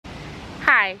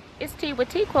Hi, it's T with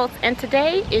Teaquilts, and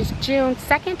today is June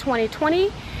 2nd,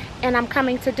 2020, and I'm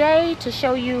coming today to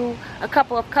show you a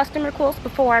couple of customer quilts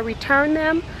before I return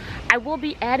them. I will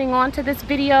be adding on to this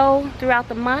video throughout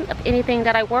the month of anything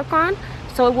that I work on,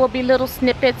 so it will be little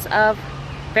snippets of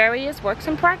various works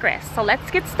in progress. So let's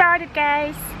get started,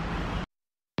 guys.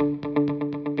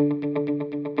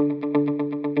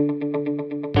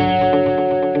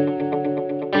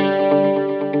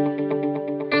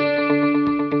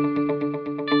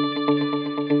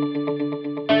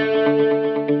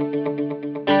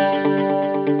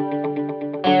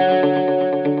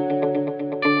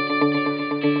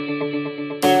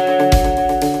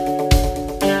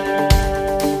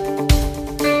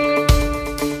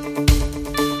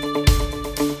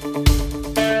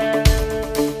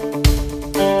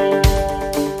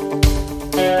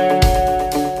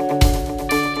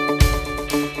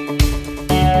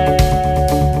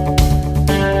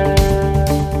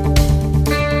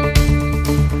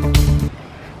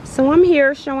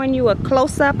 Showing you a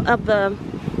close-up of the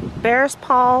bear's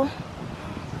paw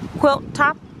quilt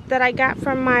top that I got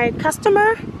from my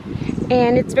customer,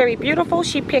 and it's very beautiful.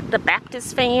 She picked the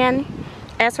Baptist fan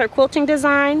as her quilting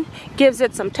design. Gives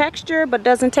it some texture but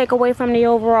doesn't take away from the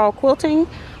overall quilting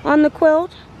on the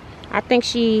quilt. I think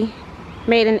she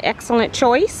made an excellent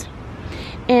choice,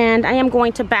 and I am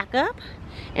going to back up,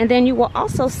 and then you will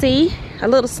also see a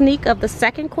little sneak of the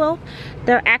second quilt.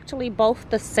 They're actually both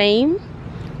the same,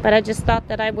 but I just thought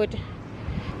that I would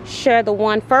share the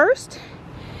one first,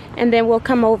 and then we'll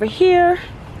come over here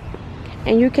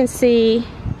and you can see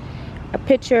a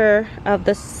picture of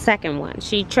the second one.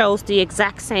 She chose the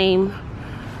exact same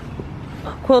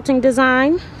quilting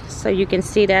design, so you can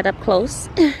see that up close.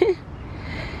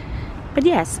 But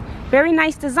yes, very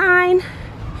nice design.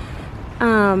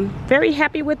 Very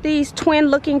happy with these twin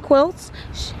looking quilts.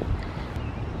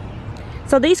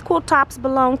 So these quilt tops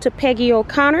belong to Peggy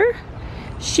O'Connor.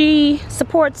 She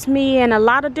supports me in a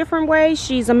lot of different ways.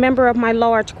 She's a member of my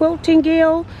large quilting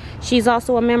guild. She's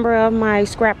also a member of my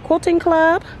scrap quilting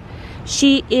club.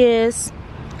 She is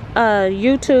a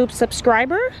YouTube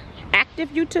subscriber, active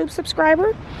YouTube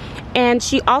subscriber, and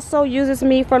she also uses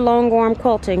me for long arm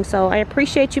quilting. So I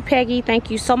appreciate you, Peggy. Thank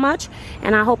you so much,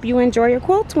 and I hope you enjoy your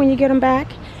quilts when you get them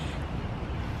back.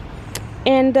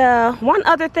 And one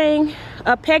other thing,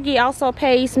 Peggy also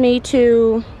pays me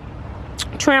to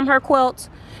trim her quilts.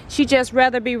 She just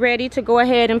rather be ready to go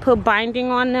ahead and put binding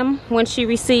on them when she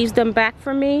receives them back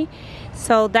from me.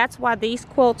 So that's why these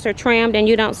quilts are trimmed and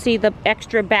you don't see the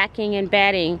extra backing and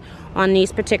batting on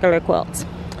these particular quilts.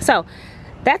 So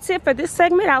that's it for this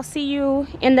segment. I'll see you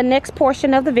in the next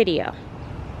portion of the video.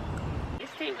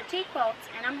 It's T with Teaquilts,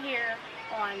 and I'm here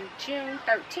on June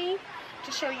 13th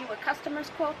to show you a customer's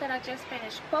quilt that I just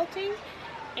finished quilting,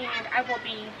 and I will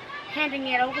be handing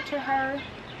it over to her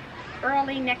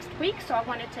early next week, so I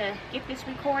wanted to get this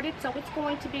recorded. So it's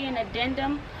going to be an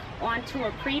addendum onto a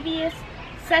previous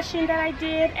session that I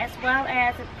did, as well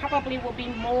as it probably will be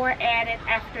more added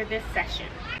after this session.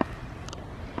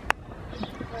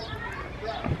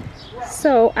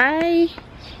 So I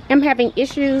am having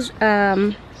issues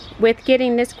with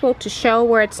getting this quilt to show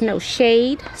where it's no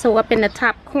shade. So up in the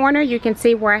top corner you can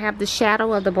see where I have the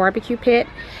shadow of the barbecue pit,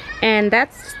 and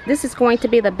this is going to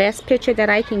be the best picture that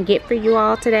I can get for you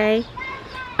all today.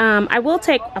 I will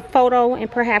take a photo and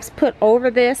perhaps put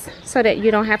over this so that you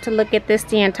don't have to look at this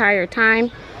the entire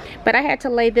time, but I had to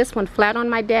lay this one flat on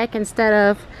my deck instead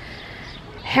of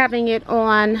having it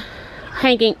on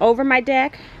hanging over my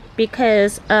deck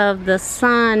because of the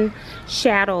sun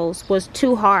shadows was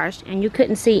too harsh and you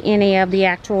couldn't see any of the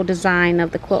actual design of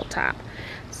the quilt top.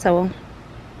 So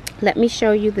let me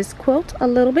show you this quilt a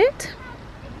little bit.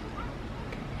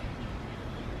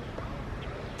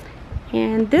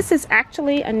 And this is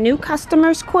actually a new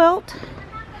customer's quilt,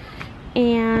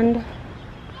 and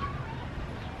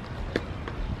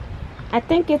I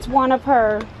think it's one of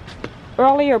her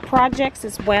earlier projects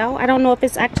as well. I don't know if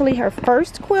it's actually her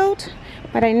first quilt,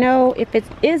 but I know if it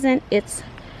isn't, it's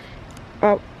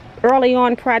an early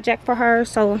on project for her.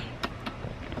 So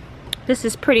this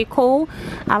is pretty cool.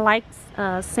 I like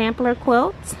sampler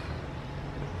quilts.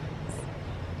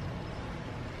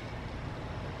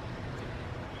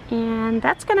 And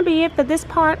that's going to be it for this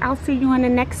part. I'll see you in the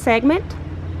next segment.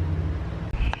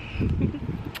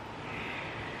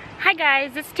 Hi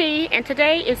guys, it's T, and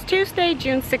today is Tuesday,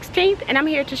 June 16th, and I'm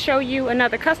here to show you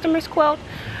another customer's quilt.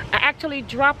 I actually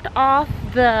dropped off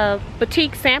the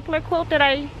boutique sampler quilt that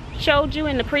I showed you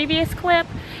in the previous clip,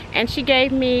 and she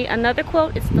gave me another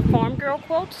quilt. It's the Farm Girl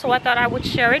quilt, so I thought I would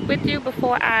share it with you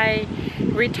before I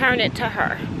return it to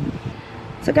her.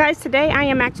 So guys, today I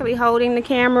am actually holding the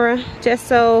camera just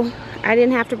so I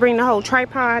didn't have to bring the whole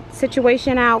tripod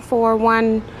situation out for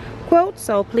one quilt,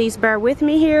 so please bear with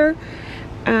me here.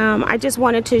 I just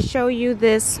wanted to show you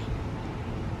this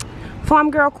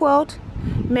Farm Girl quilt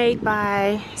made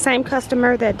by same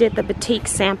customer that did the batik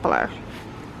sampler.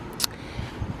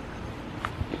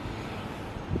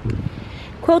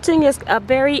 Quilting is a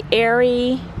very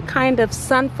airy kind of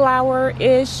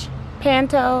sunflower-ish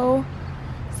panto.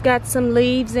 It's got some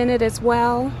leaves in it as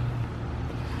well.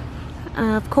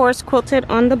 Of course, quilted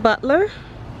on the Butler.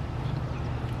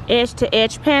 Edge to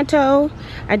edge panto.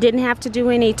 I didn't have to do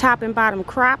any top and bottom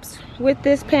crops with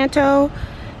this panto.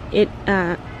 It's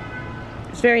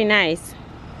very nice.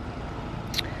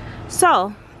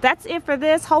 So that's it for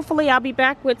this. Hopefully I'll be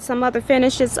back with some other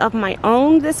finishes of my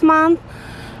own this month,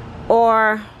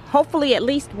 or hopefully at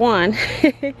least one.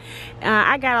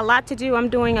 I got a lot to do. I'm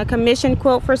doing a commission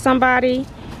quilt for somebody.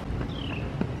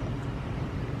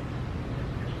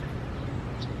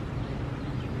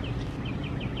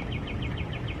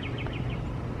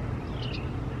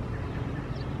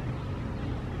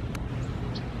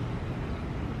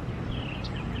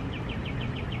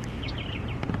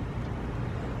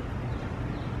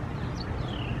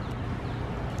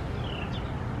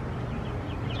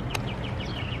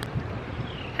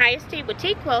 Hi, it's T with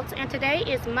Teaquilts, and today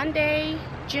is Monday,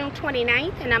 June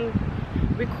 29th, and I'm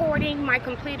recording my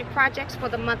completed projects for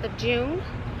the month of June.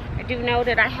 I do know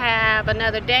that I have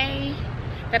another day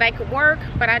that I could work,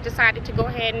 but I decided to go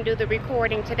ahead and do the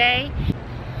recording today.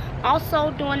 Also,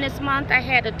 during this month, I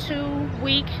had a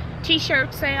 2-week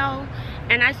t-shirt sale,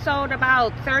 and I sold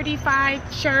about 35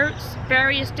 shirts,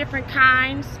 various different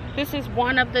kinds. This is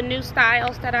one of the new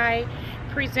styles that I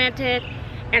presented.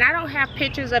 And I don't have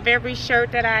pictures of every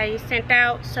shirt that I sent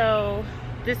out, so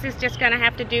this is just gonna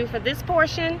have to do for this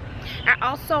portion. I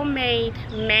also made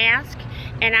masks,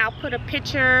 and I'll put a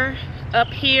picture up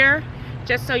here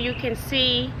just so you can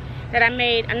see that I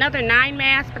made another 9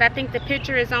 masks, but I think the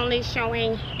picture is only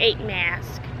showing 8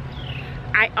 masks.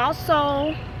 I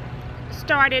also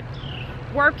started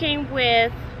working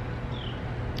with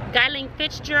Guyling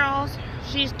Fitzgerald's.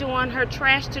 She's doing her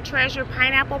Trash to Treasure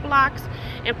pineapple blocks,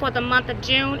 and for the month of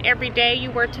June, every day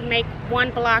you were to make 1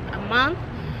 block a month.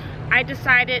 I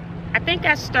decided, I think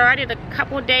I started a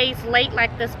couple days late,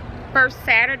 like this first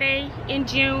Saturday in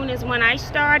June is when I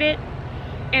started,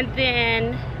 and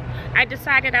then I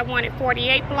decided I wanted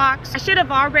 48 blocks. I should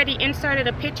have already inserted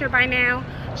a picture by now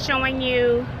showing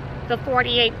you the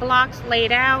 48 blocks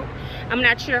laid out. I'm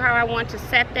not sure how I want to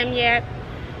set them yet,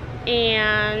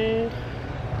 and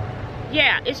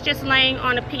yeah, it's just laying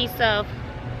on a piece of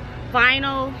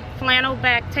vinyl flannel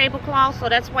back tablecloth, so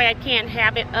that's why I can't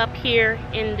have it up here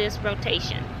in this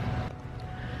rotation.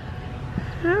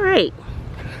 All right,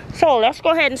 so let's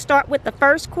go ahead and start with the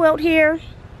first quilt here.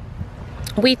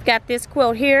 We've got this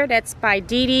quilt here that's by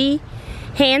Dee Dee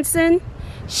Hansen.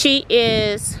 She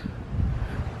is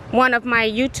one of my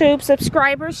YouTube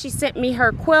subscribers. She sent me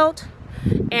her quilt,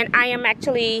 and I am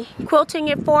actually quilting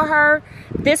it for her.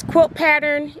 This quilt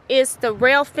pattern is the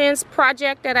rail fence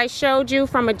project that I showed you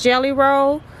from a jelly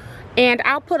roll, and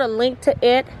I'll put a link to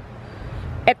it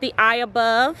at the eye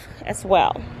above as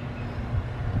well.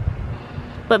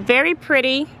 But very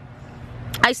pretty.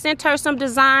 I sent her some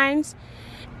designs,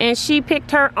 and she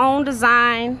picked her own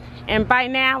design, and by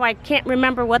now I can't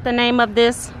remember what the name of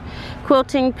this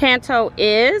quilting panto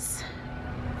is.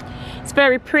 It's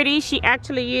very pretty. She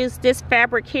actually used this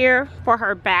fabric here for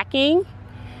her backing,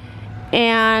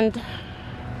 and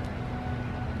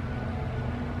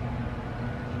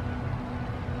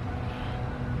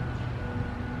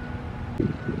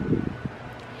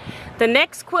the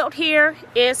next quilt here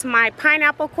is my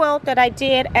pineapple quilt that I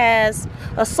did as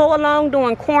a sew along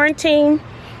during quarantine.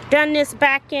 Done this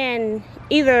back in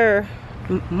either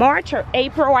March or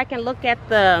April. I can look at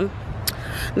the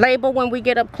label when we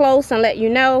get up close and let you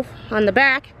know on the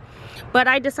back. But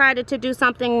I decided to do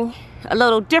something a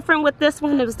little different with this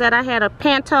one. It was that I had a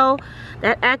panto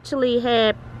that actually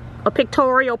had a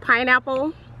pictorial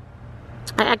pineapple.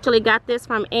 I actually got this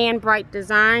from Ann Bright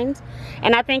Designs,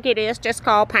 and I think it is just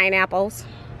called pineapples.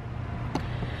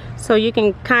 So you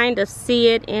can kind of see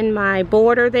it in my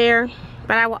border there,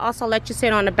 but I will also let you see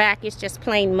it on the back. It's just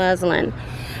plain muslin.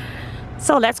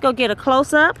 So let's go get a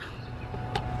close-up.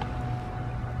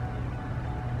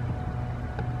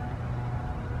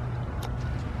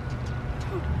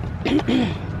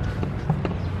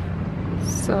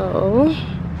 So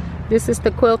this is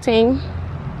the quilting.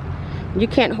 You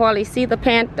can't hardly see the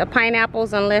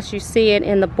pineapples unless you see it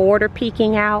in the border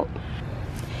peeking out.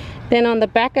 Then on the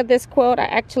back of this quilt, I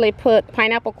actually put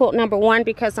pineapple quilt number 1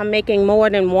 because I'm making more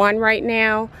than one right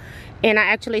now. And I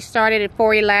actually started at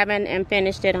 411 and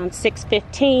finished it on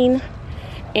 615.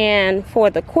 And for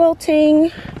the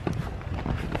quilting,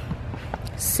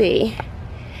 let's see,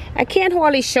 I can't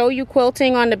hardly show you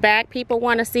quilting on the back. People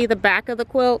want to see the back of the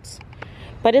quilts,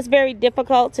 but it's very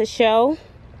difficult to show.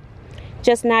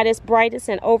 Just not as bright. It's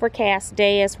an overcast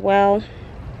day as well.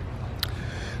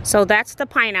 So that's the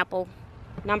pineapple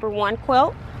 #1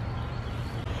 quilt.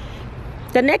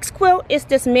 The next quilt is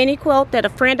this mini quilt that a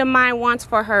friend of mine wants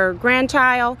for her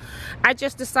grandchild. I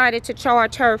just decided to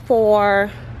charge her for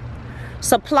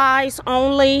supplies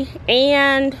only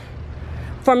and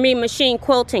for me machine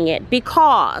quilting it,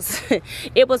 because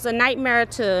it was a nightmare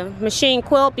to machine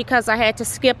quilt because I had to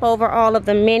skip over all of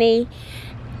the mini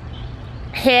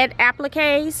head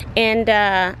appliques, and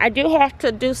I do have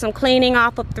to do some cleaning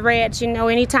off of threads. You know,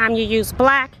 anytime you use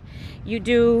black, you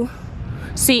do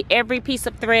see every piece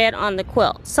of thread on the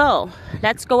quilt. So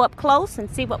let's go up close and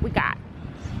see what we got.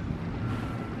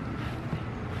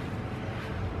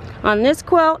 On this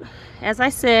quilt, as I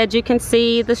said, you can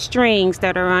see the strings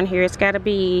that are on here. It's got to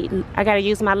be, I got to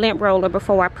use my lint roller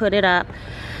before I put it up,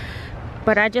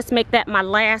 but I just make that my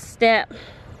last step.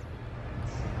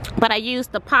 But I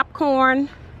used the popcorn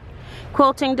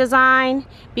quilting design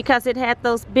because it had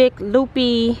those big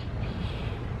loopy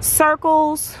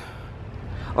circles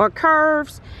or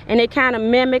curves, and it kind of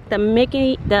mimicked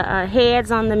the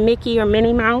heads on the Mickey or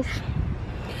Minnie Mouse.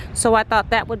 So I thought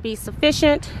that would be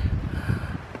sufficient.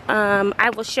 I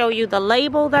will show you the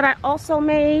label that I also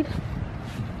made.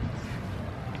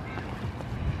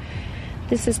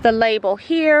 This is the label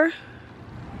here.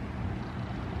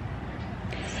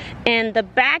 And the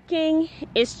backing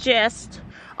is just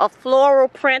a floral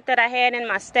print that I had in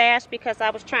my stash because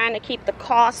I was trying to keep the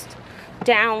cost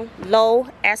down low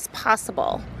as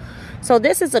possible. So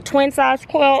this is a twin size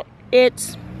quilt.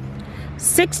 It's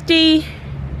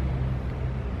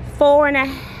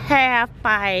 64.5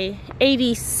 by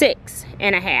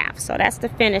 86.5. So that's the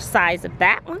finished size of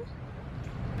that one.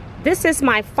 This is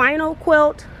my final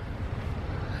quilt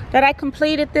that I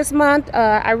completed this month.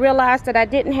 I realized that I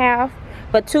didn't have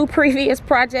but 2 previous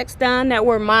projects done that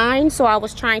were mine, so I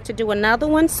was trying to do another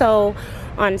one. So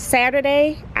on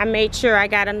Saturday, I made sure I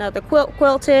got another quilt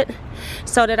quilted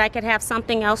so that I could have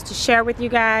something else to share with you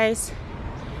guys.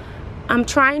 I'm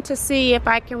trying to see if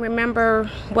I can remember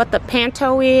what the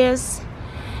panto is,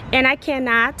 and I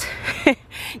cannot.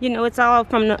 You know, it's all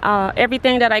from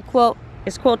everything that I quilt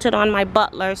is quilted on my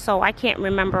butler, so I can't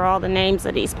remember all the names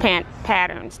of these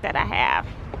patterns that I have.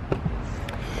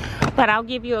 But I'll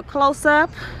give you a close-up.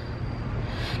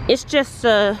 It's just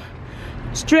a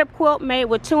strip quilt made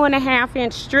with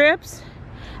 2.5-inch strips.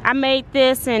 I made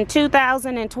this in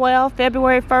 2012,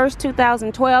 February 1st,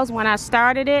 2012 is when I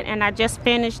started it, and I just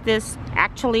finished this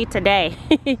actually today.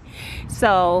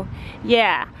 So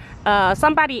yeah,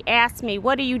 somebody asked me,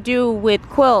 what do you do with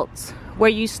quilts where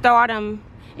you start them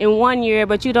in 1 year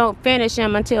but you don't finish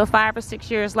them until 5 or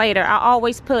 6 years later? I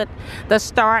always put the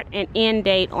start and end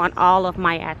date on all of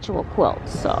my actual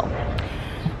quilts. So,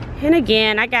 and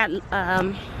again, I got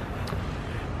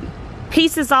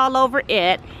pieces all over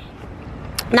it.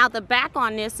 Now the back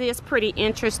on this is pretty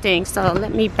interesting, so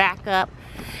let me back up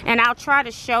and I'll try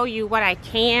to show you what I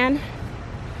can.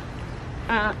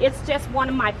 It's just one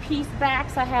of my piece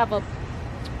backs. I have a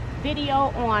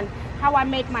video on how I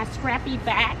make my scrappy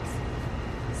backs.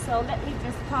 So let me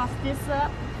just toss this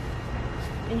up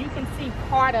and you can see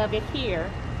part of it here.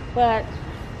 But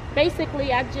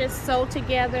basically I just sew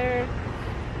together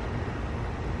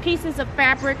pieces of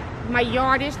fabric, my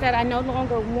yardage that I no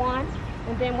longer want,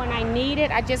 and then when I need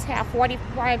it, I just have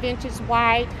 45 inches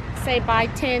wide, say by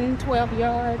 10, 12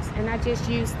 yards, and I just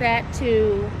use that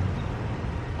to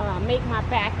make my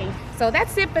backing. So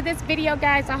that's it for this video,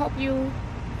 guys. I hope you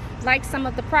like some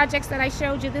of the projects that I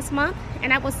showed you this month,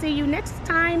 and I will see you next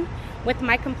time with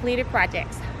my completed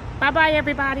projects. Bye bye,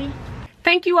 everybody.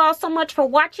 Thank you all so much for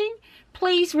watching.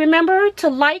 Please remember to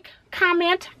like,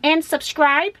 comment, and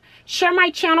subscribe. Share my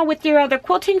channel with your other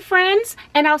quilting friends,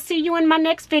 and I'll see you in my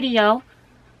next video.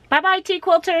 Bye bye,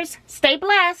 Teaquilters. Stay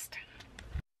blessed.